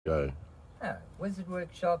Go. Wizard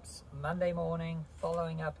Workshops Monday morning,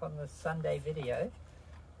 following up on the Sunday video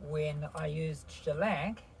when I used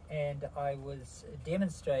shellac, and I was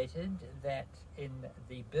demonstrated that in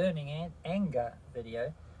the burning anger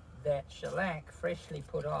video that shellac freshly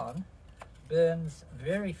put on burns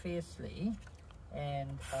very fiercely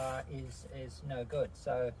and is no good.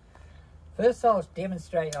 So first I'll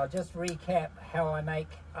just recap how I make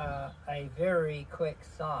a very quick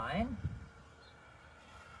sign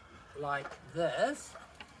like this,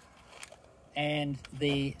 and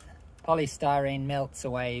the polystyrene melts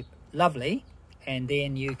away lovely, and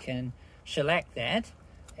then you can shellac that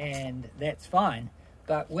and that's fine.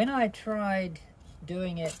 But when I tried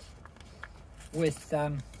doing it with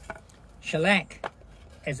shellac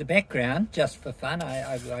as a background just for fun,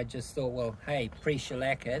 I just thought, well, hey,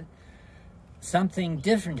 pre-shellac it, something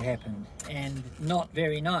different happened and not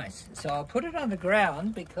very nice. So I'll put it on the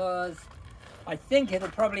ground because I think it'll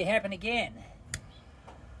probably happen again.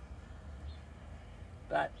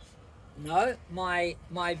 But no, my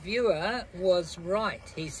viewer was right.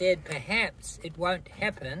 He said perhaps it won't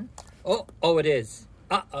happen. Oh, it is.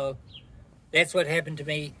 Uh-oh. That's what happened to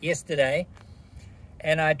me yesterday.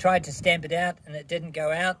 And I tried to stamp it out and it didn't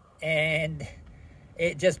go out, and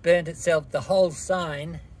it just burnt itself. The whole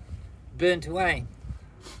sign burnt away.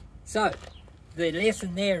 So the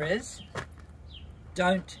lesson there is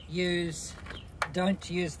don't use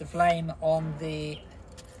the flame on the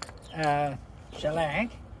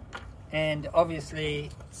shellac, and obviously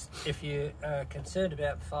if you are concerned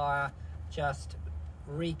about fire, just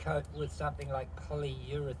recoat with something like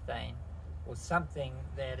polyurethane or something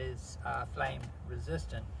that is flame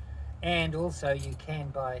resistant. And also you can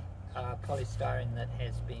buy polystyrene that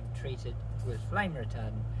has been treated with flame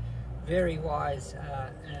retardant. Very wise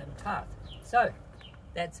path. So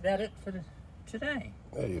that's about it for today.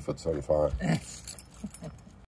 Yeah, your foot's on fire.